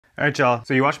Alright y'all,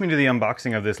 so you watched me do the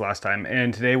unboxing of this last time,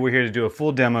 and today we're here to do a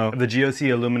full demo of the GOC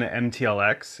Illumina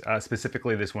MTLX,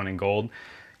 specifically this one in gold.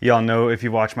 Y'all know if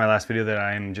you watched my last video that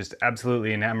I am just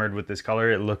absolutely enamored with this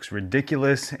color. It looks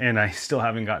ridiculous, and I still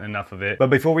haven't gotten enough of it. But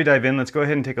before we dive in, let's go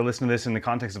ahead and take a listen to this in the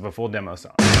context of a full demo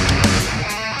song.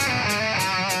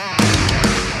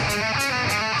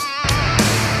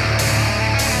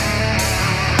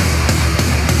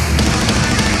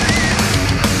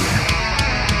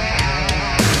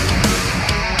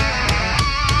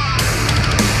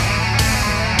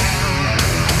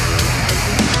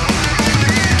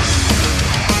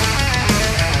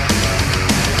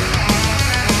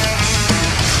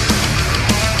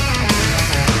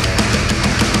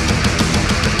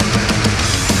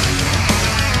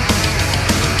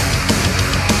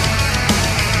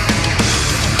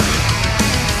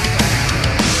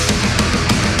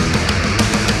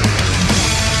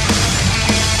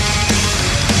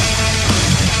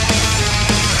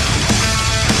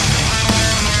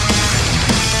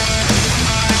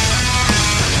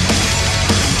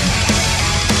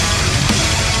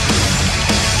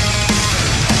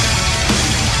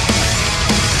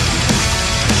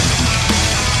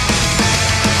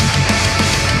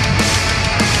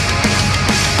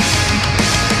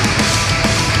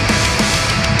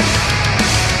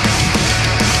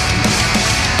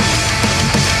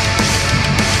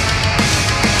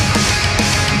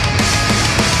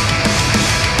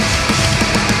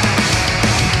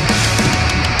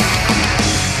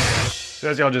 So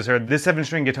as y'all just heard, this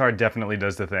 7-string guitar definitely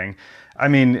does the thing. I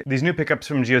mean, these new pickups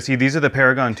from GOC, these are the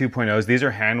Paragon 2.0s. These are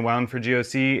hand wound for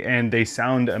GOC, and they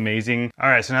sound amazing. All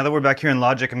right, so now that we're back here in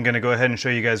Logic, I'm gonna go ahead and show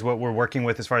you guys what we're working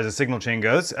with as far as the signal chain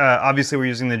goes. Obviously, we're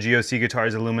using the GOC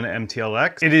Guitars Illumina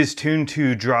MTLX. It is tuned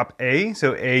to drop A,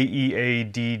 so A, E, A,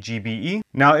 D, G, B, E.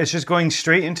 Now, it's just going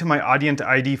straight into my Audient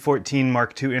ID14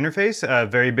 Mark II interface. A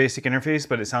very basic interface,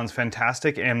 but it sounds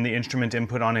fantastic, and the instrument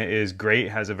input on it is great.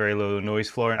 It has a very low noise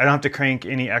floor. I don't have to crank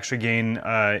any extra gain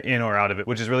in or out of it,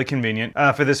 which is really convenient.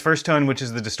 For this first tone, which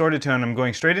is the distorted tone, I'm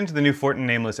going straight into the new Fortin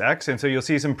Nameless X, and so you'll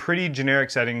see some pretty generic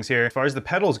settings here. As far as the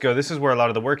pedals go, this is where a lot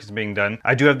of the work is being done.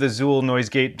 I do have the Zool noise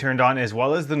gate turned on as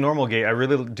well as the normal gate. I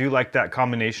really do like that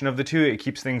combination of the two. It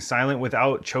keeps things silent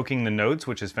without choking the notes,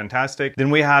 which is fantastic. Then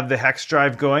we have the hex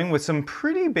drive going with some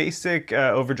pretty basic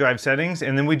overdrive settings,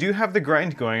 and then we do have the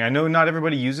grind going. I know not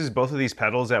everybody uses both of these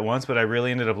pedals at once, but I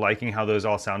really ended up liking how those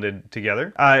all sounded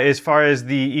together. As far as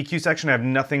the EQ section, I have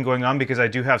nothing going on because I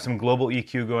do have some global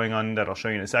EQ going on that I'll show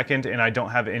you in a second, and I don't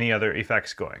have any other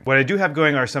effects going. What I do have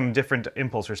going are some different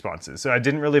impulse responses. So I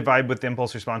didn't really vibe with the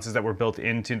impulse responses that were built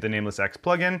into the Nameless X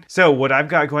plugin. So what I've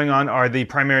got going on are the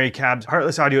primary cabs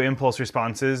Heartless Audio impulse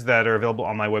responses that are available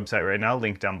on my website right now,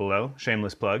 link down below,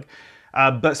 shameless plug.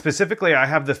 But specifically, I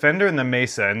have the Fender and the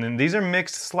Mesa, and then these are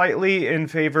mixed slightly in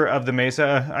favor of the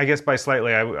Mesa. I guess by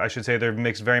slightly, I should say they're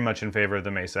mixed very much in favor of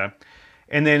the Mesa.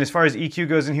 And then as far as EQ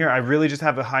goes in here, I really just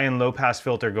have a high and low pass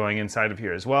filter going inside of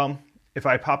here as well. If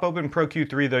I pop open Pro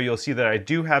Q3 though, you'll see that I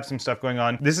do have some stuff going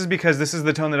on. This is because this is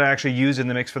the tone that I actually used in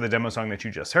the mix for the demo song that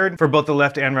you just heard for both the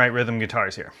left and right rhythm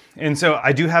guitars here. And so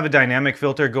I do have a dynamic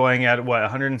filter going at what,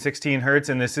 116 Hertz,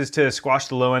 and this is to squash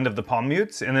the low end of the palm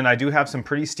mutes. And then I do have some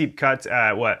pretty steep cuts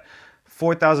at what,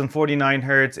 4,049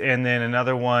 Hertz, and then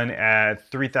another one at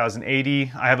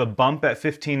 3,080. I have a bump at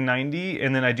 1,590,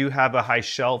 and then I do have a high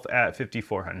shelf at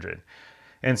 5,400.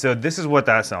 And so this is what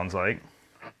that sounds like.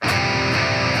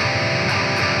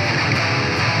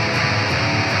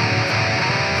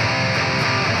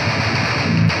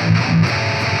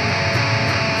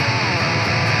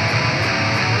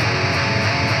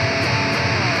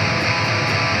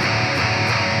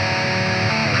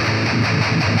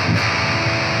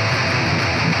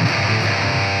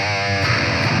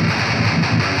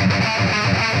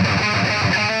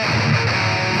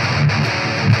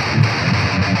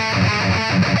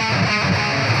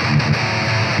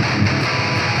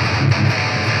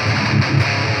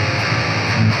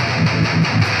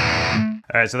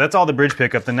 All right, so that's all the bridge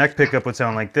pickup. The neck pickup would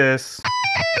sound like this.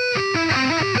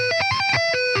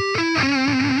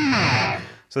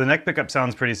 So the neck pickup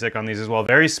sounds pretty sick on these as well.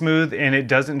 Very smooth, and it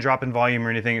doesn't drop in volume or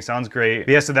anything. It sounds great.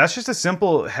 But yeah, so that's just a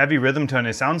simple heavy rhythm tone.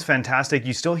 It sounds fantastic.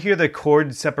 You still hear the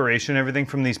chord separation and everything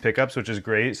from these pickups, which is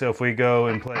great. So if we go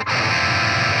and play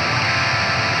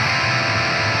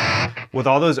with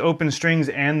all those open strings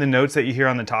and the notes that you hear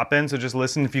on the top end, so just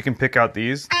listen if you can pick out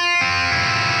these.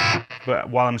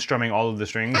 But while I'm strumming all of the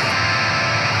strings.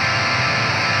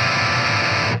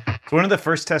 So one of the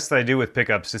first tests that I do with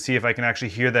pickups to see if I can actually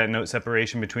hear that note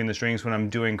separation between the strings when I'm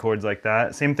doing chords like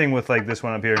that. Same thing with like this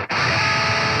one up here.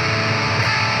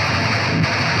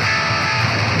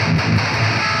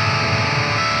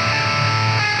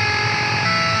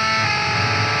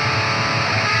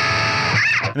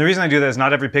 And the reason I do that is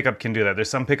not every pickup can do that. There's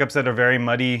some pickups that are very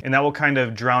muddy, and that will kind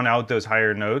of drown out those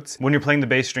higher notes when you're playing the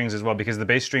bass strings as well, because the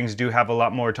bass strings do have a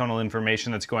lot more tonal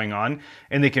information that's going on,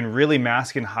 and they can really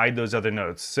mask and hide those other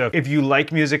notes. So if you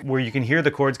like music where you can hear the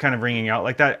chords kind of ringing out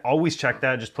like that, always check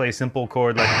that. Just play a simple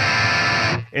chord like,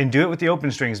 and do it with the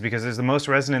open strings, because there's the most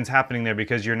resonance happening there,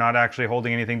 because you're not actually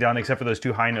holding anything down except for those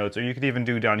two high notes. Or you could even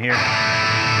do down here.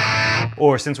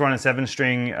 Or since we're on a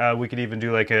 7-string, we could even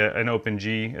do like an open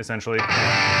G, essentially.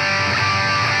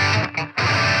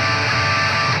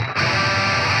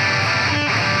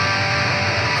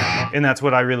 And that's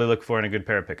what I really look for in a good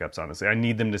pair of pickups, honestly. I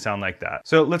need them to sound like that.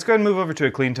 So let's go ahead and move over to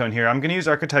a clean tone here. I'm gonna use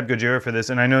Archetype Gojira for this,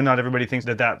 and I know not everybody thinks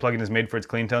that that plugin is made for its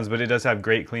clean tones, but it does have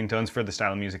great clean tones for the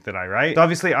style of music that I write. So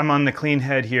obviously I'm on the clean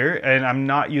head here, and I'm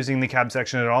not using the cab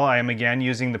section at all. I am again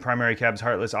using the primary cab's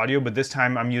Heartless audio, but this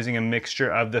time I'm using a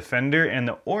mixture of the Fender and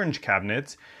the orange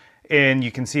cabinets. And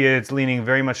you can see it's leaning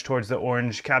very much towards the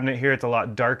orange cabinet here. It's a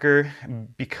lot darker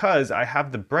because I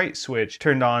have the bright switch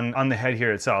turned on the head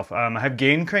here itself. I have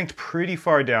gain cranked pretty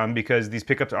far down because these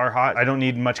pickups are hot. I don't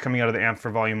need much coming out of the amp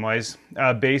for volume wise.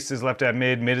 Bass is left at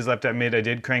mid, mid is left at mid. I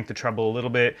did crank the treble a little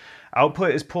bit.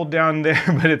 Output is pulled down there,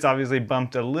 but it's obviously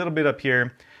bumped a little bit up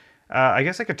here. I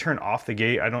guess I could turn off the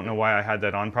gate. I don't know why I had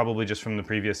that on, probably just from the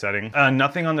previous setting.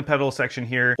 Nothing on the pedal section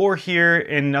here or here,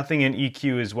 and nothing in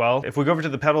EQ as well. If we go over to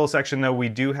the pedal section though, we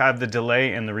do have the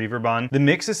delay and the reverb on. The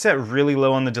mix is set really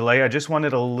low on the delay. I just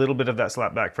wanted a little bit of that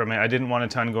slap back from it. I didn't want a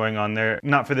ton going on there,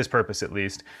 not for this purpose at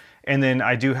least. And then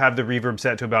I do have the reverb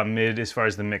set to about mid as far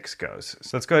as the mix goes.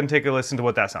 So let's go ahead and take a listen to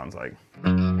what that sounds like.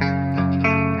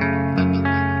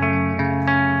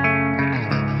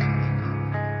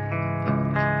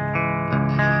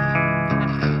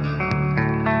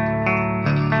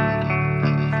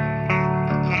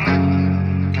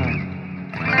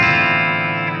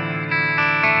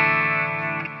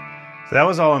 So that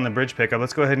was all on the bridge pickup.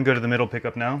 Let's go ahead and go to the middle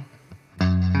pickup now.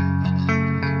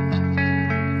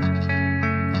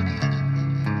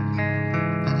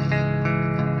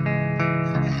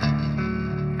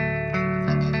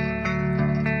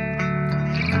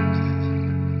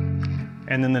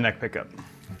 And then the neck pickup.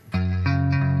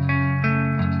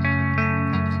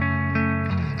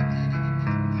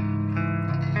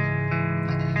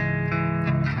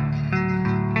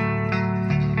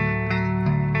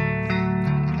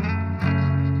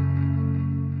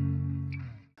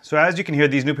 So as you can hear,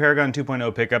 these new Paragon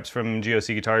 2.0 pickups from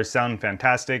GOC guitars sound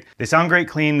fantastic. They sound great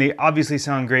clean. They obviously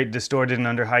sound great distorted and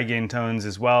under high gain tones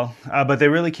as well, but they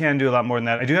really can do a lot more than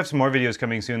that. I do have some more videos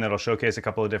coming soon that'll showcase a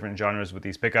couple of different genres with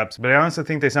these pickups, but I honestly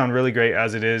think they sound really great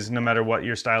as it is, no matter what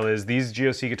your style is. These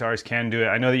GOC guitars can do it.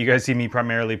 I know that you guys see me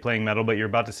primarily playing metal, but you're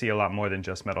about to see a lot more than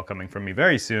just metal coming from me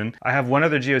very soon. I have one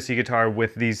other GOC guitar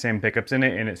with these same pickups in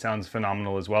it, and it sounds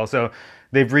phenomenal as well. So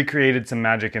they've recreated some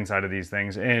magic inside of these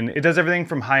things, and it does everything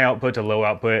from high output to low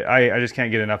output. I just can't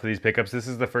get enough of these pickups. This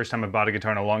is the first time I've bought a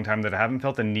guitar in a long time that I haven't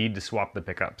felt the need to swap the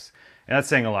pickups. And that's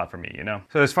saying a lot for me, you know?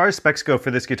 So as far as specs go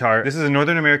for this guitar, this is a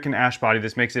Northern American ash body.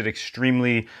 This makes it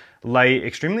extremely light,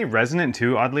 extremely resonant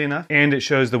too, oddly enough. And it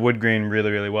shows the wood grain really,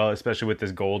 really well, especially with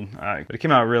this gold. But it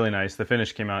came out really nice. The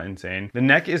finish came out insane. The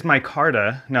neck is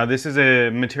micarta. Now this is a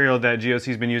material that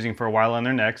GOC's been using for a while on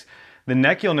their necks. The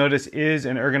neck, you'll notice, is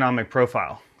an ergonomic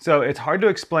profile. So it's hard to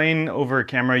explain over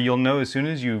camera. You'll know as soon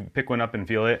as you pick one up and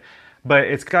feel it. But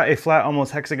it's got a flat,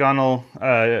 almost hexagonal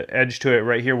edge to it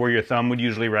right here where your thumb would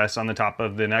usually rest on the top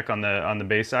of the neck on the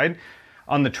bass side.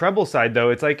 On the treble side though,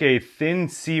 it's like a thin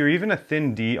C or even a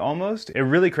thin D almost. It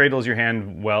really cradles your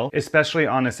hand well, especially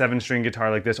on a 7-string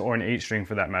guitar like this, or an 8-string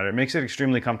for that matter. It makes it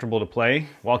extremely comfortable to play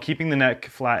while keeping the neck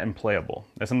flat and playable.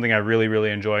 That's something I really,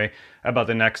 really enjoy about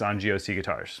the necks on GOC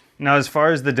guitars. Now as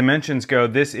far as the dimensions go,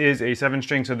 this is a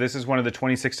 7-string, so this is one of the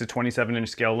 26 to 27 inch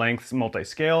scale lengths,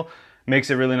 multi-scale.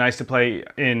 Makes it really nice to play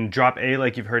in drop A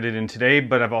like you've heard it in today,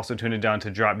 but I've also tuned it down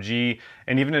to drop G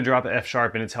and even a drop F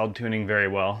sharp, and it's held tuning very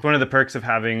well. One of the perks of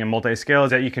having a multi-scale is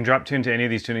that you can drop tune to any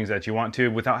of these tunings that you want to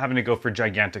without having to go for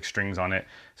gigantic strings on it.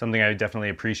 Something I definitely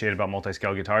appreciate about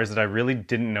multi-scale guitars that I really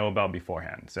didn't know about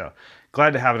beforehand. So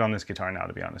glad to have it on this guitar now,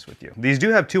 to be honest with you. These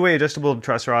do have two-way adjustable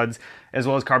truss rods as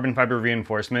well as carbon fiber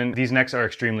reinforcement. These necks are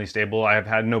extremely stable. I have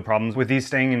had no problems with these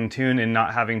staying in tune and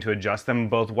not having to adjust them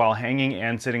both while hanging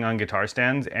and sitting on guitar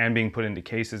stands and being put into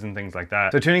cases and things like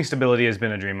that. So tuning stability has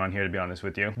been a dream on here, to be honest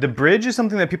with you. The bridge is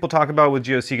something that people talk about with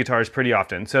GOC guitars pretty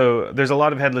often. So there's a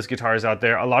lot of headless guitars out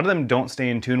there. A lot of them don't stay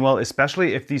in tune well,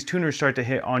 especially if these tuners start to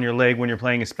hit on your leg when you're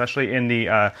playing, especially in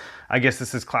the I guess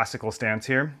this is classical stance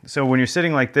here. So when you're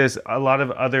sitting like this, a lot of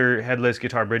other headless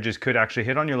guitar bridges could actually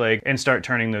hit on your leg and start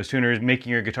turning those tuners, making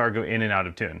your guitar go in and out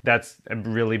of tune. That's a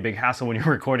really big hassle when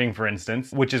you're recording, for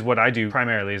instance, which is what I do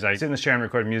primarily, is I sit in this chair and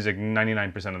record music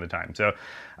 99% of the time. So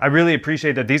I really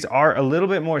appreciate that these are a little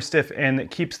bit more stiff and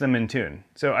it keeps them in tune.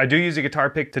 So I do use a guitar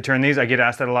pick to turn these. I get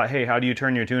asked that a lot. Hey, how do you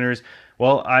turn your tuners?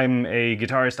 Well, I'm a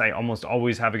guitarist. I almost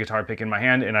always have a guitar pick in my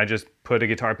hand, and I just put a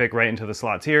guitar pick right into the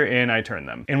slots here and I turn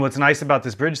them. And what's nice about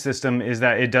this bridge system is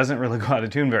that it doesn't really go out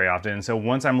of tune very often. So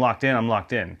once I'm locked in, I'm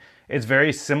locked in. It's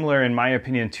very similar, in my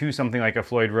opinion, to something like a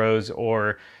Floyd Rose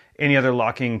or any other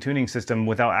locking tuning system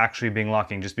without actually being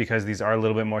locking, just because these are a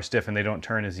little bit more stiff and they don't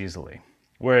turn as easily.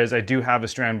 Whereas I do have a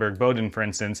Strandberg Bowden, for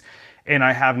instance, and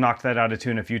I have knocked that out of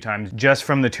tune a few times just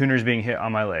from the tuners being hit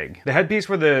on my leg. The headpiece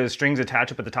where the strings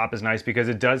attach up at the top is nice because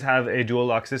it does have a dual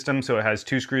lock system, so it has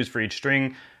 2 screws for each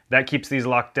string. That keeps these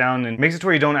locked down and makes it to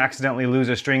where you don't accidentally lose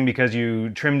a string because you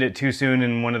trimmed it too soon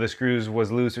and one of the screws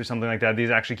was loose or something like that. These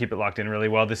actually keep it locked in really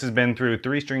well. This has been through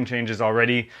 3 string changes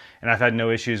already and I've had no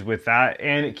issues with that.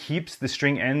 And it keeps the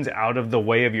string ends out of the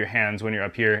way of your hands when you're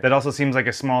up here. That also seems like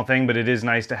a small thing, but it is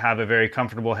nice to have a very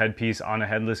comfortable headpiece on a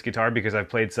headless guitar because I've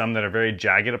played some that are very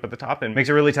jagged up at the top and makes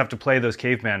it really tough to play those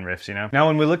caveman riffs, you know? Now,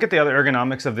 when we look at the other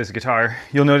ergonomics of this guitar,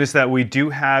 you'll notice that we do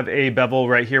have a bevel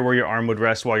right here where your arm would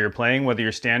rest while you're playing, whether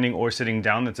you're standing or sitting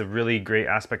down. That's a really great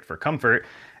aspect for comfort,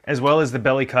 as well as the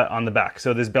belly cut on the back.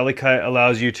 So this belly cut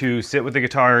allows you to sit with the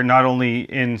guitar not only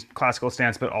in classical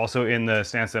stance, but also in the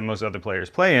stance that most other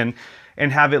players play in,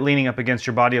 and have it leaning up against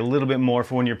your body a little bit more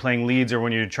for when you're playing leads or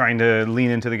when you're trying to lean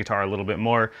into the guitar a little bit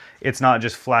more. It's not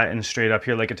just flat and straight up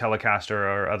here like a Telecaster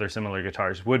or other similar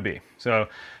guitars would be. So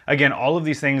again, all of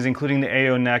these things, including the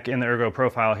AO neck and the ergo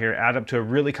profile here, add up to a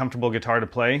really comfortable guitar to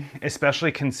play,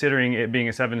 especially considering it being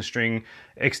a 7-string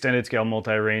extended scale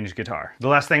multi-range guitar. The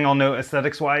last thing I'll note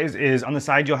aesthetics-wise is on the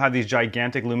side you'll have these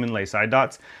gigantic lumen-lay side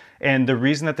dots. And the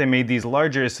reason that they made these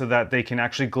larger is so that they can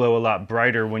actually glow a lot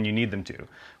brighter when you need them to.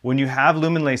 When you have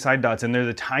lumen-lay side dots and they're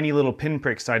the tiny little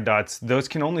pinprick side dots, those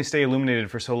can only stay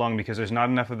illuminated for so long because there's not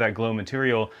enough of that glow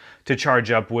material to charge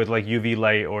up with like UV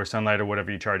light or sunlight or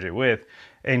whatever you charge it with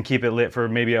and keep it lit for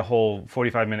maybe a whole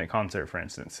 45-minute concert, for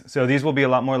instance. So these will be a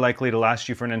lot more likely to last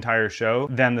you for an entire show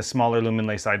than the smaller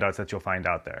lumen-lay side dots that you'll find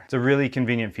out there. It's a really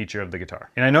convenient feature of the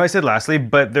guitar. And I know I said lastly,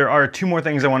 but there are 2 more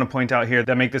things I want to point out here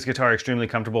that make this guitar extremely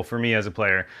comfortable for me as a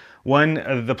player. One,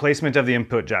 the placement of the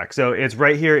input jack. So it's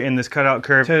right here in this cutout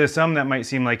curve. To some, that might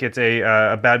seem like it's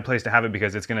a bad place to have it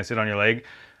because it's going to sit on your leg.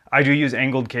 I do use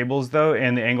angled cables though,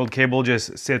 and the angled cable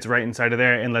just sits right inside of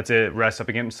there and lets it rest up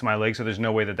against my leg, so there's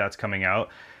no way that that's coming out.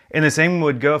 And the same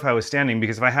would go if I was standing,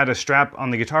 because if I had a strap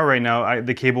on the guitar right now,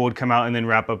 the cable would come out and then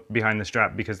wrap up behind the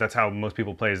strap, because that's how most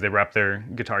people play, is they wrap their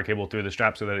guitar cable through the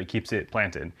strap so that it keeps it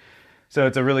planted. So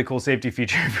it's a really cool safety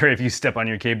feature for if you step on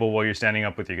your cable while you're standing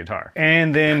up with your guitar.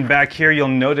 And then back here, you'll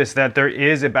notice that there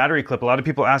is a battery clip. A lot of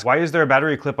people ask, why is there a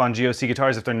battery clip on GOC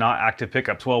guitars if they're not active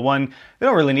pickups? Well, one, they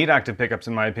don't really need active pickups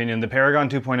in my opinion. The Paragon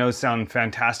 2.0s sound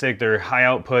fantastic. They're high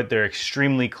output, they're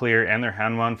extremely clear, and they're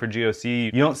hand-wound for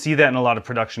GOC. You don't see that in a lot of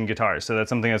production guitars, so that's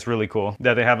something that's really cool,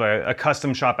 that they have a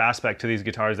custom shop aspect to these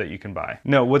guitars that you can buy.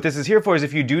 No, what this is here for is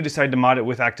if you do decide to mod it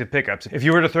with active pickups. If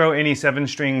you were to throw any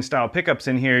 7-string style pickups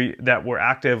in here that were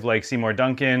active, like Seymour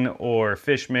Duncan or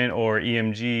Fishman or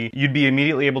EMG, you'd be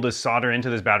immediately able to solder into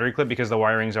this battery clip because the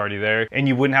wiring's already there, and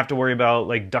you wouldn't have to worry about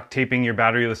like duct taping your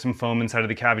battery with some foam inside of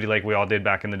the cavity like we all did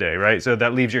back in the day, right? So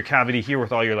that leaves your cavity here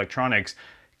with all your electronics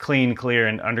clean, clear,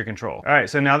 and under control. All right,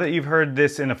 so now that you've heard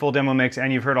this in a full demo mix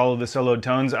and you've heard all of the soloed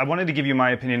tones, I wanted to give you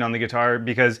my opinion on the guitar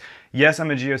because yes, I'm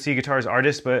a GOC guitars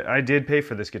artist, but I did pay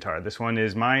for this guitar. This one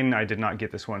is mine. I did not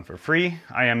get this one for free.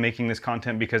 I am making this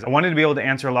content because I wanted to be able to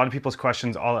answer a lot of people's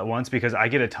questions all at once, because I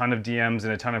get a ton of DMs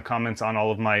and a ton of comments on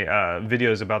all of my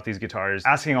videos about these guitars,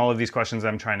 asking all of these questions that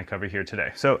I'm trying to cover here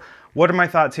today. So what are my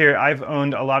thoughts here? I've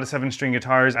owned a lot of 7-string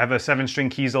guitars. I have a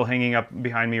 7-string Kiesel hanging up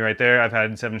behind me right there. I've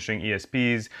had 7-string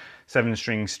ESPs,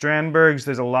 7-string Strandbergs.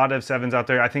 There's a lot of 7s out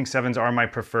there. I think 7s are my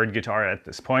preferred guitar at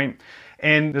this point.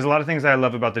 And there's a lot of things that I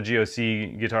love about the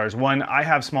GOC guitars. One, I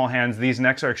have small hands. These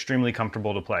necks are extremely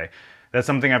comfortable to play. That's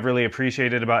something I've really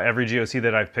appreciated about every GOC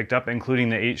that I've picked up, including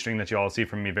the 8-string that you all see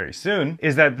from me very soon,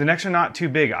 is that the necks are not too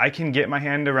big. I can get my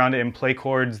hand around it and play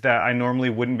chords that I normally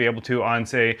wouldn't be able to on,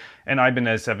 say, an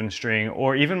Ibanez 7-string,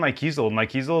 or even my Kiesel. My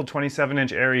Kiesel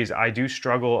 27-inch Aries, I do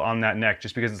struggle on that neck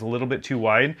just because it's a little bit too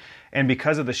wide, and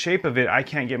because of the shape of it, I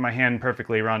can't get my hand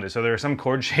perfectly around it. So there are some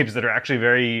chord shapes that are actually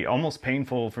very, almost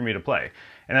painful for me to play.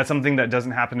 And that's something that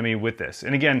doesn't happen to me with this.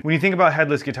 And again, when you think about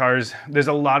headless guitars, there's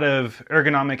a lot of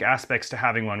ergonomic aspects to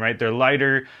having one, right? They're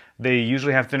lighter, they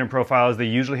usually have thinner profiles, they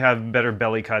usually have better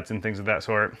belly cuts and things of that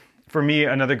sort. For me,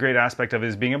 another great aspect of it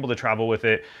is being able to travel with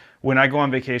it. When I go on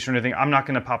vacation or anything, I'm not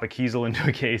gonna pop a Kiesel into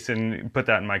a case and put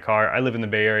that in my car. I live in the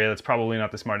Bay Area, that's probably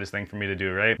not the smartest thing for me to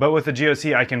do, right? But with the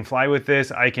GOC, I can fly with this,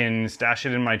 I can stash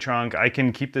it in my trunk, I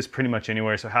can keep this pretty much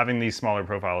anywhere, so having these smaller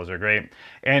profiles are great.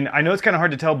 And I know it's kind of hard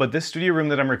to tell, but this studio room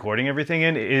that I'm recording everything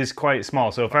in is quite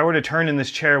small. So if I were to turn in this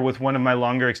chair with one of my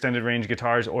longer extended range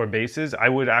guitars or basses, I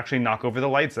would actually knock over the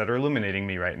lights that are illuminating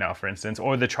me right now, for instance,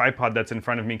 or the tripod that's in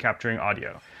front of me capturing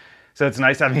audio. So it's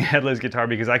nice having a headless guitar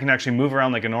because I can actually move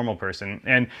around like a normal person.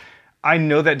 And I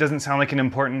know that doesn't sound like an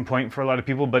important point for a lot of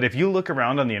people, but if you look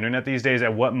around on the internet these days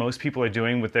at what most people are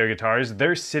doing with their guitars,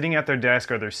 they're sitting at their desk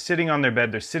or they're sitting on their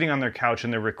bed, they're sitting on their couch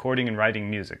and they're recording and writing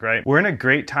music, right? We're in a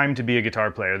great time to be a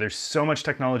guitar player. There's so much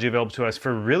technology available to us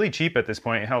for really cheap at this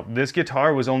point. Hell, this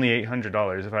guitar was only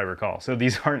 $800 if I recall. So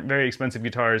these aren't very expensive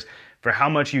guitars for how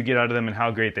much you get out of them and how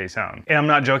great they sound. And I'm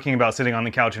not joking about sitting on the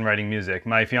couch and writing music.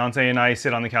 My fiance and I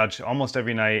sit on the couch almost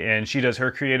every night and she does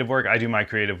her creative work, I do my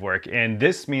creative work. And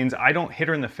this means I don't hit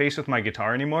her in the face with my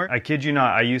guitar anymore. I kid you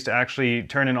not, I used to actually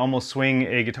turn and almost swing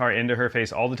a guitar into her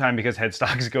face all the time because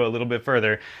headstocks go a little bit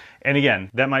further. And again,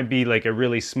 that might be like a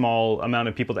really small amount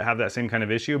of people that have that same kind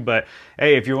of issue, but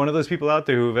hey, if you're one of those people out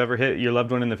there who've ever hit your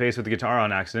loved one in the face with a guitar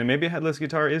on accident, maybe a headless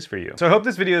guitar is for you. So I hope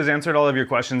this video has answered all of your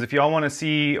questions. If you all want to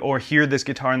see or hear this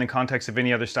guitar in the context of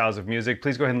any other styles of music,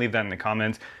 please go ahead and leave that in the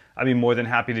comments. I'd be more than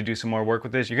happy to do some more work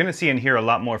with this. You're gonna see and hear a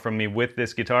lot more from me with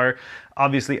this guitar.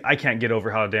 Obviously, I can't get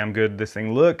over how damn good this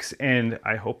thing looks, and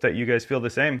I hope that you guys feel the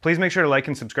same. Please make sure to like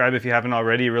and subscribe if you haven't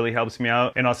already. It really helps me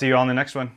out, and I'll see you all in the next one.